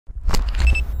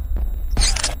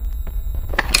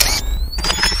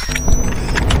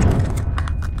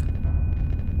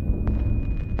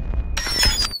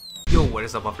what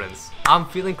is up, my friends? I'm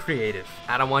feeling creative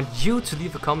and I want you to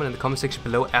leave a comment in the comment section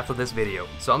below after this video.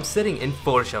 So I'm sitting in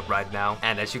Photoshop right now,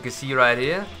 and as you can see right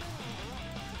here,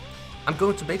 I'm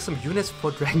going to make some units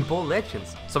for Dragon Ball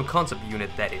Legends. Some concept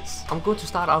unit, that is. I'm going to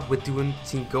start out with doing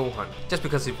Team GOHAN, just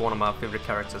because he's one of my favorite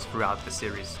characters throughout the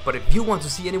series. But if you want to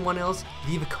see anyone else,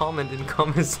 leave a comment in the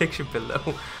comment section below.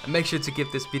 And make sure to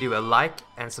give this video a like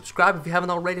and subscribe if you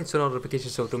haven't already, and turn on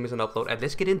notifications so don't miss an upload. And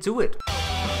let's get into it.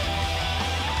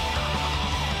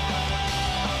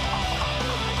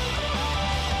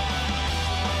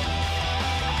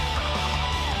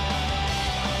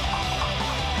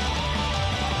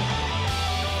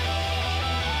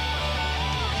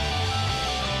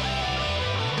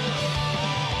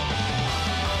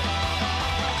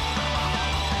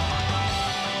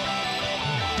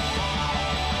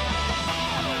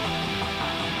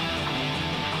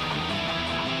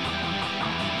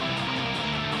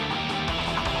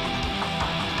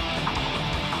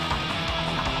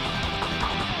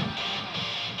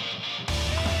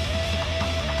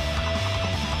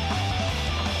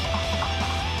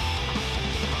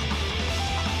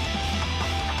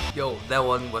 Yo, that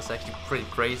one was actually pretty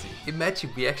crazy. Imagine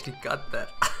we actually got that.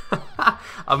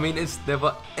 I mean, it's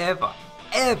never ever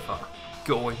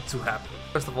going to happen.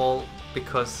 First of all,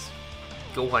 because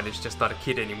Gohan is just not a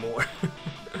kid anymore.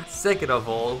 Second of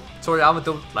all, Toriyama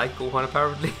don't like Gohan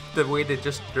apparently, the way they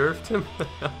just nerfed him.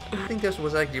 I think this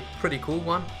was actually a pretty cool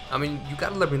one. I mean, you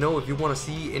gotta let me know if you want to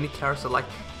see any character. Like,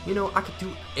 you know, I could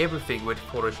do everything with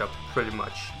Photoshop pretty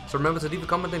much. So remember to leave a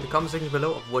comment in the comment section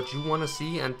below of what you want to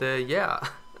see, and yeah.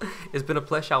 It's been a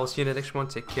pleasure. I will see you in the next one.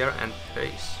 Take care and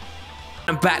peace.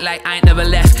 I'm back like I ain't never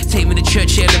left. Take me to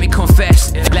church, yeah, let me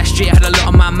confess. Last year I had a lot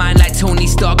on my mind like Tony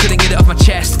Stark, couldn't get it off my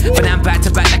chest. But now I'm back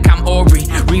to back like I'm Aubrey.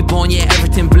 Reborn, yeah,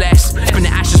 everything blessed. From the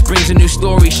ashes brings a new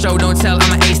story. Show, don't tell,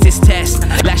 I'ma ace this test.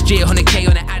 Last year 100K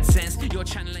on the AdSense. Your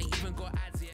channel ain't